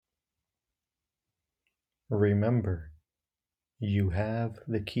Remember, you have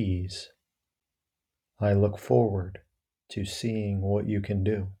the keys. I look forward to seeing what you can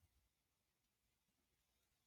do.